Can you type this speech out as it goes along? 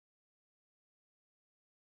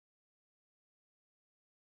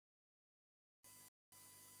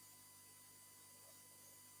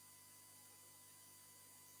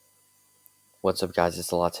What's up guys,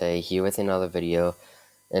 it's Latte here with another video,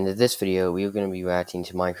 and in this video we are going to be reacting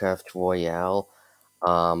to Minecraft Royale.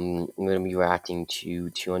 I'm going to be reacting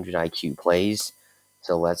to 200 IQ plays,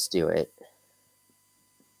 so let's do it.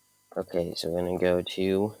 Okay, so we're going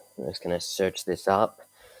to I'm just going to search this up,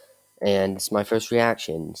 and it's my first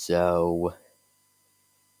reaction, so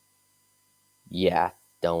yeah,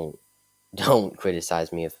 don't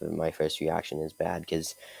criticize me if my first reaction is bad,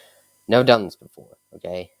 because never done this before,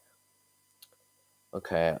 okay?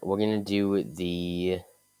 Okay, we're gonna do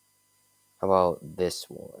how about this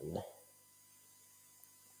one?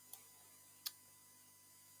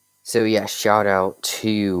 So yeah, shout out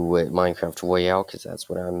to Minecraft Royale, because that's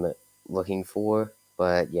what I'm looking for.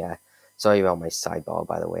 But yeah, sorry about my sidebar,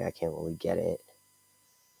 by the way, I can't really get it.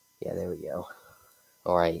 Yeah, there we go.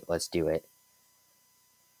 Alright, let's do it.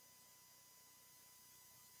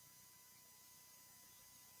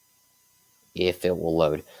 If it will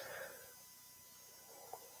load.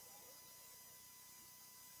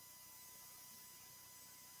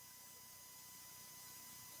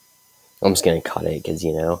 I'm just gonna cut it, because,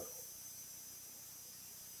 you know.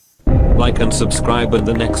 Like and subscribe in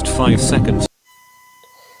the next 5 seconds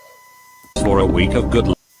for a week of good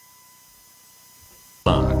luck.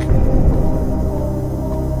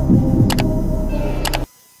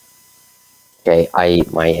 Okay,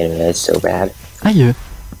 my internet is so bad. Aïe.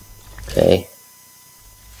 Okay.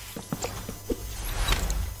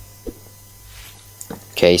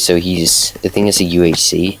 Okay, so the thing is a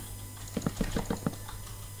UHC.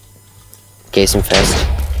 Jason Fest.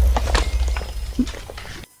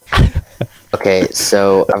 Okay,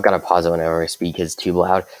 so I've got to pause it whenever I speak because it's too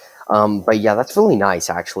loud. But yeah, that's really nice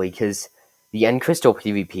actually, because the end crystal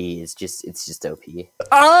PvP is just OP.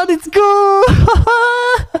 Ah, let's go!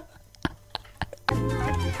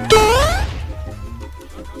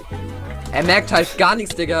 merkt halt gar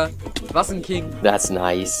nichts, Digga. Was ein King. That's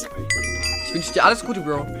nice. Ich wünsche dir alles Gute,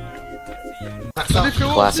 Bro.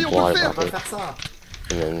 Classic water bucket.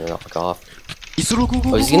 And then knock off.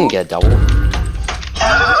 Oh, he's gonna get a double.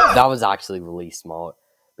 That was actually really smart.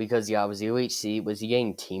 Because, yeah, it was UHC. Was he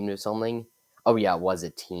getting teamed or something? Oh, yeah, it was a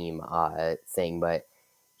team thing. But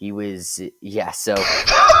he was... Yeah, so...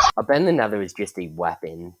 A bend the nether is just a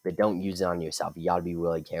weapon. But don't use it on yourself. You gotta be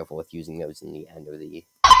really careful with using those in the end of the...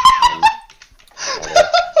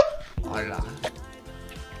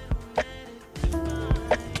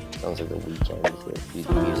 Sounds like the weekend.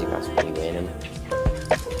 The music has pretty random.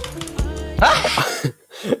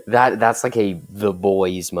 That's like The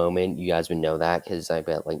Boys moment. You guys would know that because I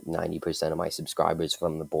bet like 90% of my subscribers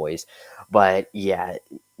from The Boys. But yeah,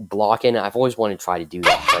 blocking. I've always wanted to try to do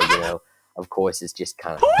that, but you know, of course, it's just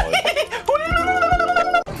kind of hard.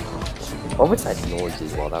 What was that noise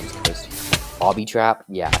as well? That was close. Bobby trap.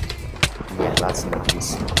 Yeah, that's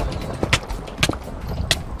nice.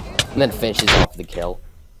 And then finishes off the kill.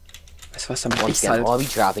 Once again, lobby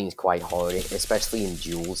trapping is quite hard, especially in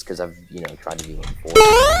duels, because I've, you know, tried to do it before.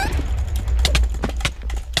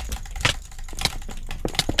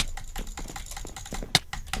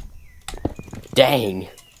 Dang!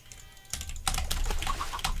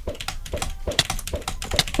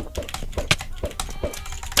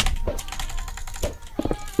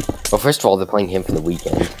 Well, first of all, they're playing him for the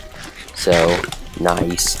weekend. So,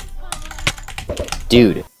 nice.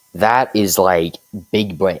 Dude. That is like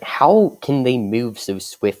big brain. How can they move so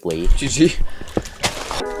swiftly? GG. You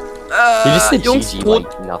just said Jungs, GG tot.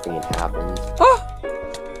 like nothing had happened. Ah.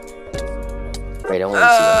 Wait, I don't want to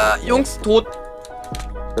see that. Jungs, tot.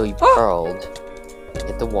 So he pearled,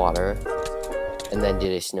 hit the water, and then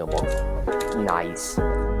did a snowball. Nice.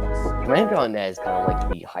 Commander on that is kind of like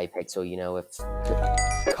the Hypixel, you know, if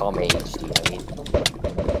Calm HD, I mean.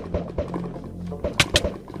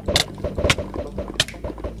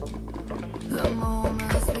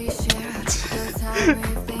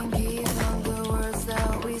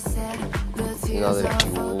 Another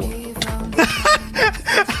duel.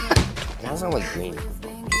 That sounds like green.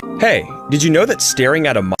 Hey, did you know that staring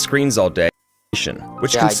at a screens all day, which yeah,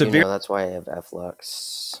 can I do severe know, that's why I have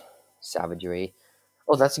Flux Savagery.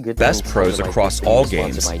 Oh, that's a good best thing. pros across all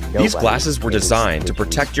games. These glasses were designed to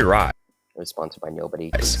protect your eyes. It was sponsored by nobody.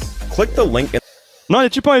 Click the link in. Non, il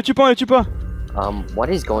tue pas, il tue pas, il tue pas. What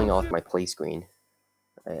is going on with my play screen?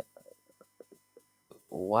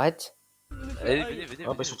 What? On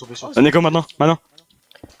est go maintenant, maintenant.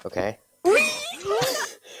 Okay.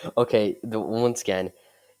 Okay, once again,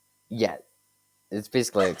 yeah, it's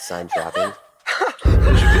basically like sign trapping.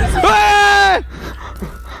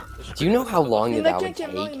 Do you know how long that would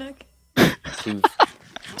take?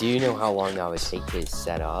 Do you know how long that would take to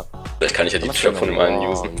set up? Vielleicht kann ich ja die Trap von dem einen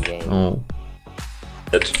usen. Oh.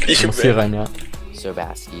 Ich Muss hier rein, ja.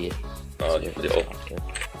 Sobasky. Ah, ich will die auch.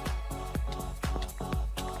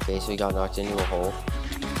 Okay, so he got knocked into a hole.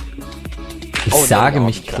 Ich Oh, sage no,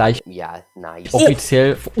 mich no, gleich Yeah, nice.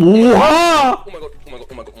 offiziell. Oha! Oh mein Gott, oh mein Gott,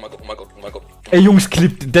 oh mein Gott, oh mein Gott, oh mein Gott, oh mein Gott. Ey, Jungs,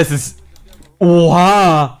 Clip, das ist.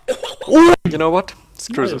 Oha! You know what?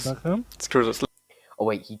 Screw this. Screw this. Oh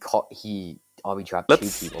wait, he obby trapped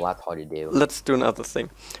Let's- 2 people. That's hard to do. Let's do another thing.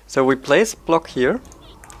 So we place a block here.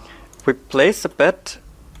 We place a bed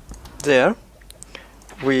there.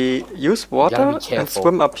 We use water be and careful.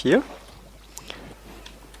 swim up here.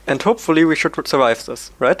 And hopefully we should survive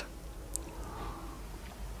this, right?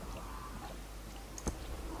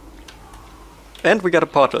 And we got a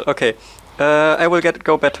portal. Okay. I will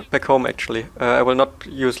go back home actually. I will not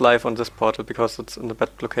use life on this portal because it's in the bad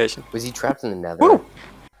location. Was he trapped in the nether? Woo!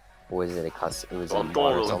 Or was it a cuss? It was a mod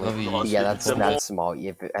or something. Yeah, that's small.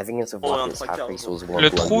 Yeah, but I think it's a block his half face was one. Le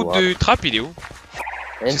trou de trappe, il est où?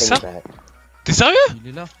 I didn't c'est think ça? of that. T'es sérieux? Il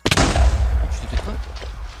est là. Tu t'es fait trap?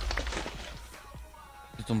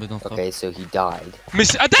 Il est tombé dans le trap. Okay, so he died. Mais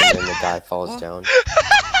c'est And Adèle! then the guy falls down.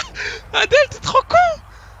 Adèle, t'es trop con!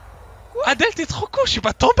 Adèle, t'es trop con, je suis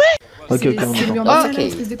pas tombé! Ok, ok, on Oh, entend. okay.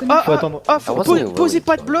 Faut attendre. Ah, I wasn't really posez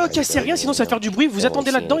pas de bloc, like cassez that, rien, sinon ça va faire du bruit. Vous Never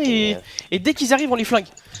attendez seen là-dedans anything, et dès qu'ils arrivent, on les flingue.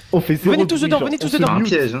 On fait zéro Venez tous bruit, dedans, genre, venez tous on se dedans. mute.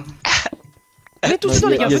 Piège, hein. Venez tous dedans,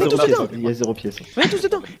 les gars, Il y a venez tous zéro dedans. pièce, il y a zéro pièce. Venez tous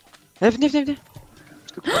dedans. Venez, venez.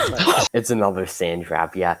 It's another sand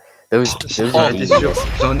trap, yeah. Those J'en are étais sûr, genius.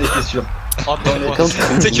 j'en étais sûr. Oh non, moi. Comme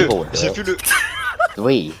two C'est que people j'ai with vu it. le.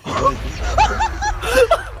 Three.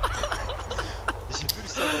 J'ai vu le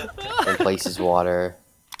savon. And places water.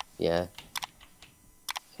 Yeah.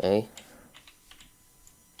 Okay.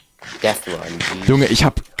 Death Run. G. Junge, ich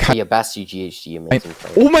hab Yeah, Basti GHG, amazing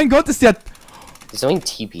player. Oh mein Gott, ist der Does something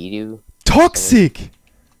TP do? toxic!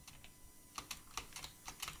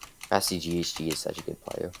 Basti GHG is such a good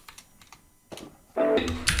player.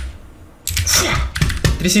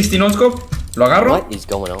 360 no scope. Lo agarro. What is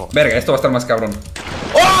going on? Verga, esto va a estar más cabrón.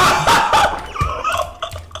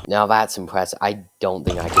 Now that's impressive. I don't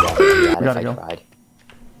think I could ever do that if Gotta I go. tried.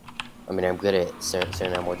 I mean, I'm good at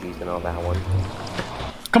certain emojis and all that one.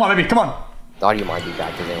 Come on, baby, come on! Thought you might be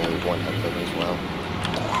bad because they only have one headclick as well.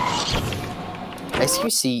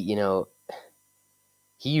 SQC, you know,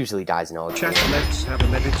 he usually dies in all games. Let's have a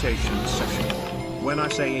meditation session. When I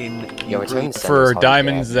say in, Yeah, return the For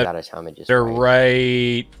diamonds that they're right.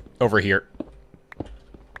 right over here.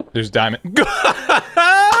 There's diamond.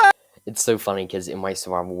 It's so funny because in my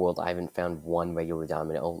survival world, I haven't found one regular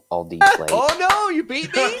diamond all these plays. Oh no, you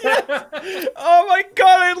beat me. Oh my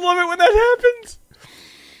god, I love it when that happens.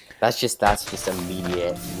 That's just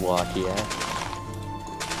immediate luck, yeah.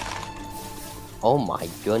 Oh my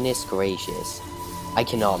goodness gracious. I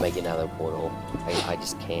cannot make another portal. I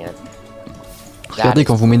just can't. Regardez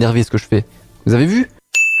quand vous m'énervez ce que je fais. Vous avez vu?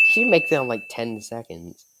 You make that in like 10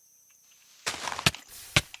 seconds.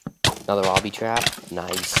 Another obby trap.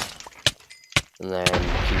 Nice. And then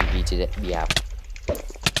PvP to yeah.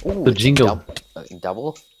 Ooh, The jingle.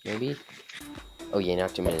 Double, maybe? Oh yeah,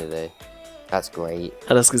 knocked him into the... That's great.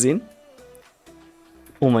 Hat er's gesehen?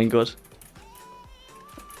 Oh mein Gott.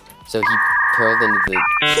 So he curled into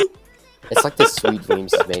the... It's like the Sweet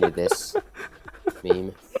Dreams is made of this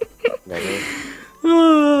meme.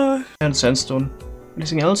 Right? And sandstone.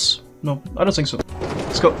 Anything else? No, I don't think so.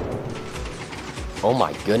 Let's go. Oh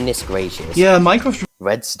my goodness gracious. Yeah, Minecraft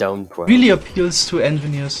Redstone Pro. really appeals to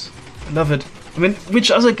engineers. I love it. I mean,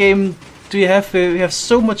 which other game do you have where you have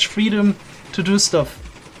so much freedom to do stuff?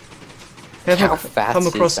 Have How you fast come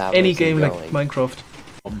is across that any person game like going? Minecraft?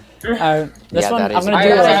 This Yeah, one, that I'm is- gonna I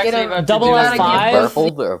do gotta a double F5.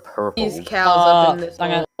 Purple or purple?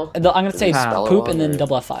 I'm gonna say Spell it poop wrong, and then or-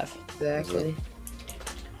 double F5. Exactly.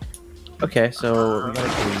 Okay, so we gotta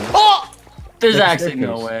Oh! There's Next actually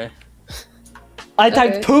no staircase. way. I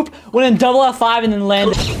typed poop, went in double F5 and then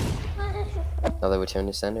landed. Another return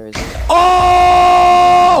to sender, is it?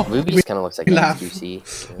 Oh! Ruby just kind of looks like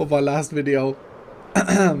QC. Of our last video.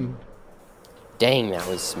 Dang, that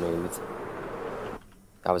was smooth.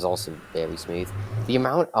 That was also very smooth. The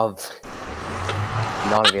amount of...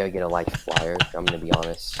 Not very good at like flyer, I'm gonna be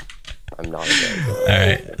honest. I'm not a very good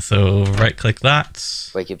Alright, so right click that.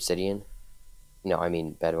 Break obsidian? No, I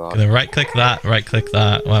mean bedrock. Gonna right click that, right click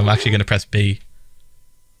that. Well, I'm actually gonna press B.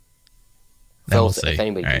 Now we'll Filter, see. if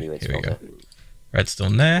anybody can Alright, do it, here we go. filter.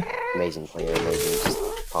 Redstone there. Amazing player, amazing.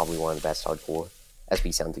 Just probably one of the best hardcore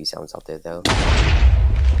SB73 sounds out there though.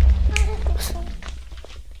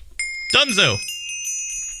 Dunzo!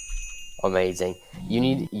 Amazing. You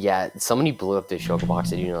need, yeah, somebody blew up the sugar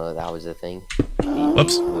box. I do know that was a thing.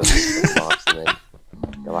 Whoops. Blew up the sugar box and then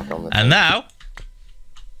go back on the And now,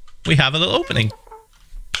 we have a little opening.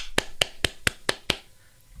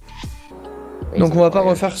 Donc on va pas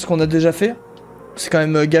refaire ce qu'on a déjà fait. C'est quand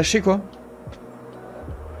même gâché quoi.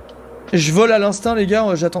 Je vole à l'instinct les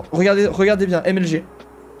gars, j'attends. Regardez bien, MLG.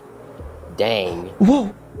 Dang.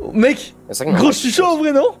 Wow, mec, gros je suis chaud en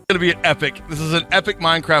vrai non? It's gonna be an epic. This is an epic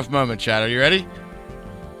Minecraft moment, Chad. Are you ready?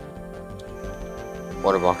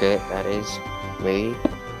 Water rocket, that is. Me.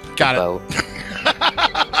 Got it.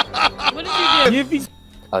 What did you do?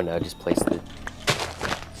 Oh no, just place the...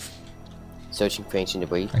 Searching for ancient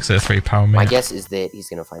debris. Actually, 3 power My man. guess is that he's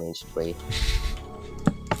gonna find ancient debris.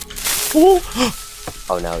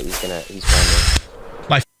 Oh no, he's finding.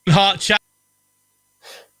 My heart, chat.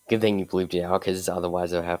 Good thing you bleeped it out, because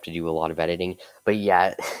otherwise I'll have to do a lot of editing. But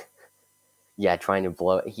yeah, yeah, trying to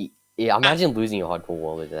blow. Yeah, imagine losing a hardcore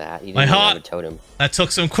world to that. He didn't My even heart. have a totem. That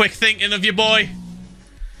took some quick thinking of you, boy.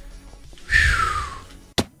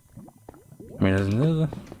 I mean,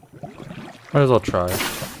 might as well try.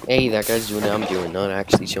 Hey, that guy's doing what I'm doing, not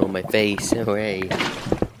actually showing my face. Hooray.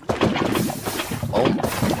 Oh.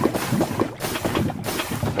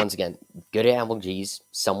 Once again, good at LGs,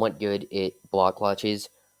 somewhat good at block clutches,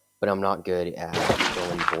 but I'm not good at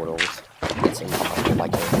filling portals. It's impossible, I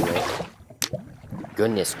can't do it.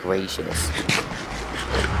 Goodness gracious.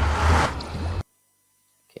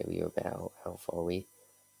 Okay, we are about, how far are we?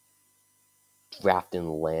 Drafting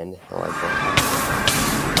the land, I like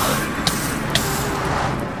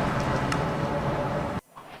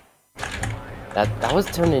that. That was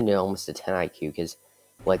turned into almost a 10 IQ, because,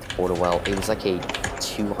 like, the portal well, it was like a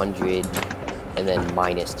 200, and then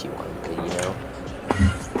minus 200, you know?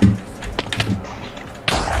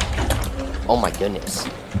 Oh my goodness.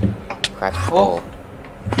 Crash the ball.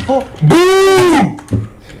 Oh! Boom!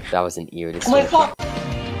 That was an ear to Oh my fuck!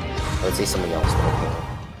 I would say something else though.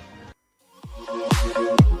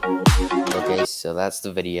 Okay, so that's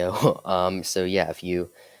the video. So yeah, if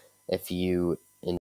you